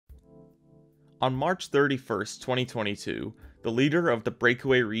On March 31st, 2022, the leader of the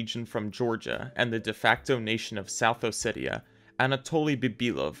breakaway region from Georgia and the de facto nation of South Ossetia, Anatoly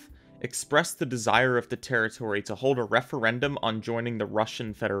Bibilov, expressed the desire of the territory to hold a referendum on joining the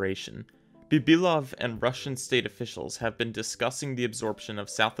Russian Federation. Bibilov and Russian state officials have been discussing the absorption of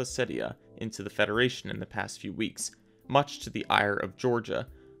South Ossetia into the Federation in the past few weeks, much to the ire of Georgia,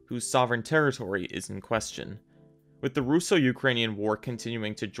 whose sovereign territory is in question. With the Russo-Ukrainian war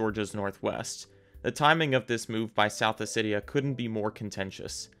continuing to Georgia's northwest, the timing of this move by South Ossetia couldn't be more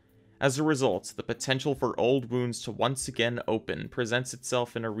contentious. As a result, the potential for old wounds to once again open presents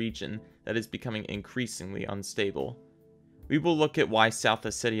itself in a region that is becoming increasingly unstable. We will look at why South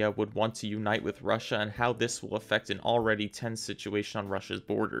Ossetia would want to unite with Russia and how this will affect an already tense situation on Russia's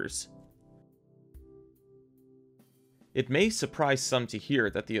borders. It may surprise some to hear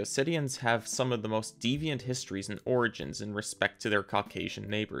that the Ossetians have some of the most deviant histories and origins in respect to their Caucasian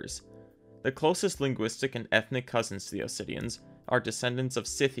neighbors. The closest linguistic and ethnic cousins to the Ossetians are descendants of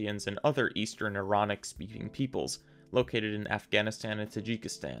Scythians and other Eastern Iranic-speaking peoples located in Afghanistan and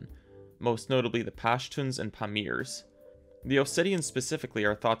Tajikistan, most notably the Pashtuns and Pamirs. The Ossetians specifically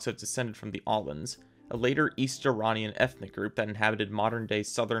are thought to have descended from the Alans, a later East Iranian ethnic group that inhabited modern-day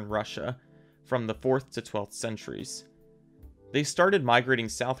southern Russia from the 4th to 12th centuries. They started migrating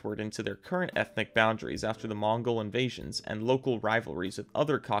southward into their current ethnic boundaries after the Mongol invasions and local rivalries with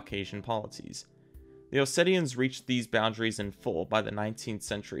other Caucasian polities. The Ossetians reached these boundaries in full by the 19th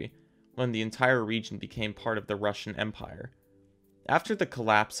century, when the entire region became part of the Russian Empire. After the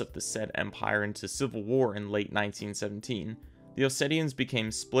collapse of the said empire into civil war in late 1917, the Ossetians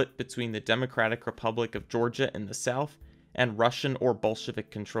became split between the Democratic Republic of Georgia in the south and Russian or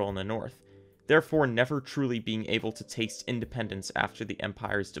Bolshevik control in the north, therefore never truly being able to taste independence after the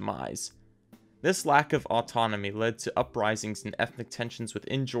empire's demise. This lack of autonomy led to uprisings and ethnic tensions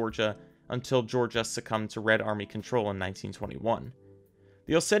within Georgia until Georgia succumbed to Red Army control in 1921.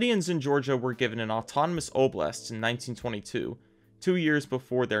 The Ossetians in Georgia were given an autonomous oblast in 1922, 2 years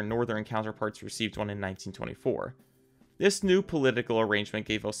before their northern counterparts received one in 1924. This new political arrangement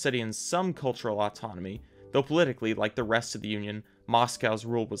gave Ossetians some cultural autonomy, though politically, like the rest of the Union, Moscow's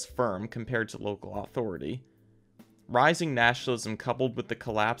rule was firm compared to local authority. Rising nationalism coupled with the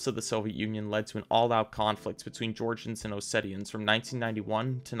collapse of the Soviet Union led to an all-out conflict between Georgians and Ossetians from 1991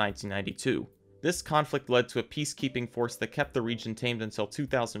 to 1992. This conflict led to a peacekeeping force that kept the region tamed until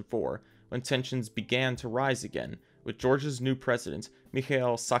 2004, when tensions began to rise again, with Georgia's new president,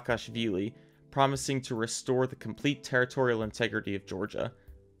 Mikhail Saakashvili, promising to restore the complete territorial integrity of Georgia.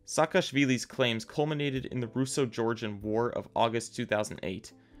 Saakashvili's claims culminated in the Russo-Georgian War of August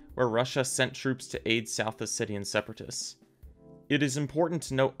 2008, where Russia sent troops to aid South Ossetian separatists. It is important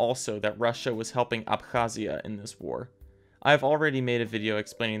to note also that Russia was helping Abkhazia in this war. I have already made a video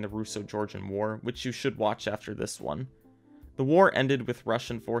explaining the Russo-Georgian War, which you should watch after this one. The war ended with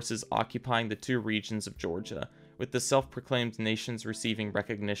Russian forces occupying the two regions of Georgia, with the self-proclaimed nations receiving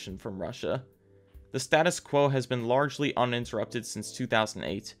recognition from Russia. The status quo has been largely uninterrupted since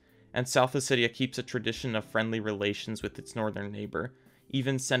 2008, and South Ossetia keeps a tradition of friendly relations with its northern neighbor,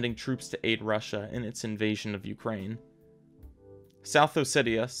 even sending troops to aid Russia in its invasion of Ukraine. South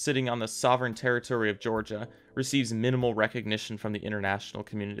Ossetia, sitting on the sovereign territory of Georgia, receives minimal recognition from the international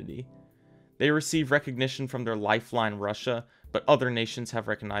community. They receive recognition from their lifeline Russia, but other nations have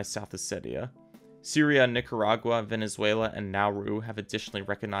recognized South Ossetia. Syria, Nicaragua, Venezuela, and Nauru have additionally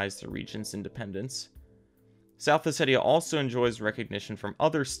recognized the region's independence. South Ossetia also enjoys recognition from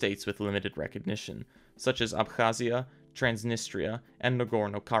other states with limited recognition, such as Abkhazia, Transnistria, and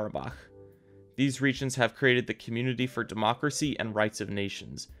Nagorno-Karabakh. These regions have created the Community for Democracy and Rights of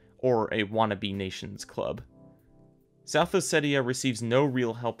Nations, or a wannabe nations club. South Ossetia receives no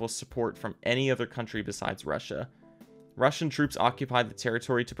real help or support from any other country besides Russia. Russian troops occupy the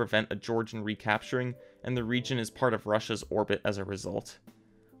territory to prevent a Georgian recapturing, and the region is part of Russia's orbit as a result.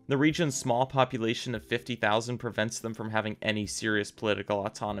 The region's small population of 50,000 prevents them from having any serious political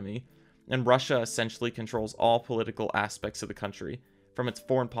autonomy, and Russia essentially controls all political aspects of the country, from its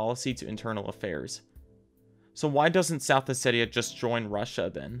foreign policy to internal affairs. So why doesn't South Ossetia just join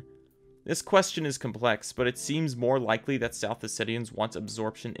Russia then? This question is complex, but it seems more likely that South Ossetians want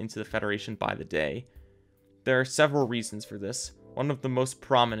absorption into the Federation by the day. There are several reasons for this, one of the most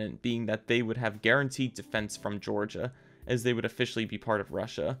prominent being that they would have guaranteed defense from Georgia, as they would officially be part of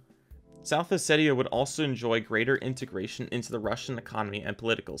Russia. South Ossetia would also enjoy greater integration into the Russian economy and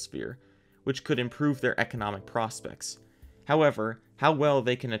political sphere, which could improve their economic prospects. However, how well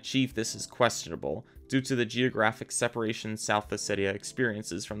they can achieve this is questionable, due to the geographic separation South Ossetia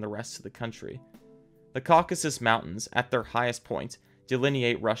experiences from the rest of the country. The Caucasus Mountains, at their highest point,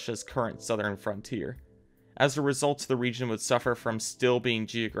 delineate Russia's current southern frontier. As a result, the region would suffer from still being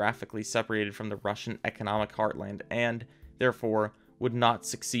geographically separated from the Russian economic heartland and, therefore, would not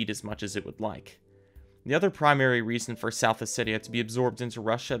succeed as much as it would like. The other primary reason for South Ossetia to be absorbed into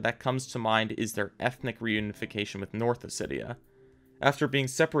Russia that comes to mind is their ethnic reunification with North Ossetia. After being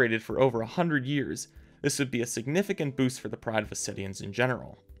separated for over 100 years, this would be a significant boost for the pride of Ossetians in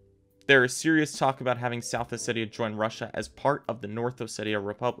general. There is serious talk about having South Ossetia join Russia as part of the North Ossetia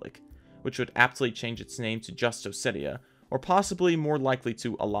Republic, which would aptly change its name to just Ossetia, or possibly more likely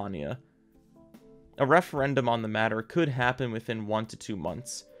to Alania. A referendum on the matter could happen within 1 to 2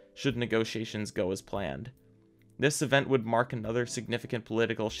 months, should negotiations go as planned. This event would mark another significant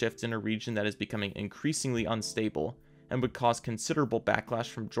political shift in a region that is becoming increasingly unstable, and would cause considerable backlash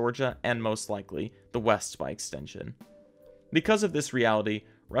from Georgia and, most likely, the West by extension. Because of this reality,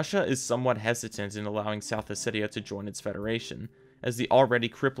 Russia is somewhat hesitant in allowing South Ossetia to join its federation, as the already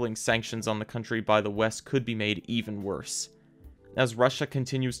crippling sanctions on the country by the West could be made even worse. As Russia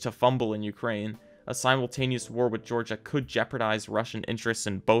continues to fumble in Ukraine, a simultaneous war with Georgia could jeopardize Russian interests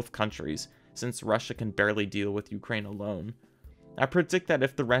in both countries, since Russia can barely deal with Ukraine alone. I predict that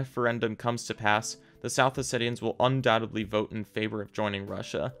if the referendum comes to pass, the South Ossetians will undoubtedly vote in favor of joining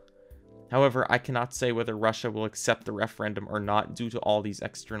Russia. However, I cannot say whether Russia will accept the referendum or not due to all these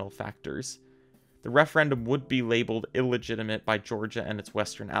external factors. The referendum would be labeled illegitimate by Georgia and its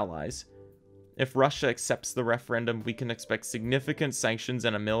Western allies. If Russia accepts the referendum, we can expect significant sanctions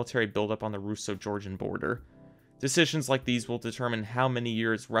and a military buildup on the Russo-Georgian border. Decisions like these will determine how many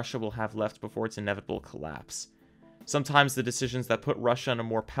years Russia will have left before its inevitable collapse. Sometimes the decisions that put Russia in a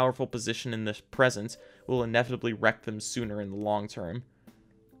more powerful position in the present will inevitably wreck them sooner in the long term.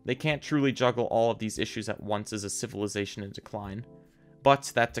 They can't truly juggle all of these issues at once as a civilization in decline.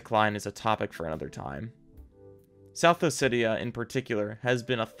 But that decline is a topic for another time. South Ossetia, in particular, has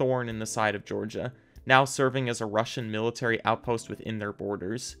been a thorn in the side of Georgia, now serving as a Russian military outpost within their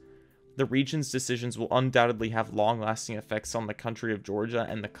borders. The region's decisions will undoubtedly have long-lasting effects on the country of Georgia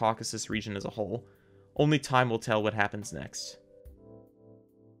and the Caucasus region as a whole. Only time will tell what happens next.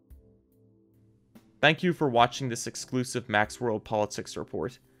 Thank you for watching this exclusive Max World Politics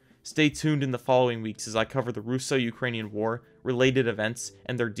report. Stay tuned in the following weeks as I cover the Russo-Ukrainian War, related events,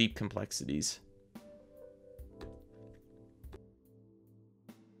 and their deep complexities.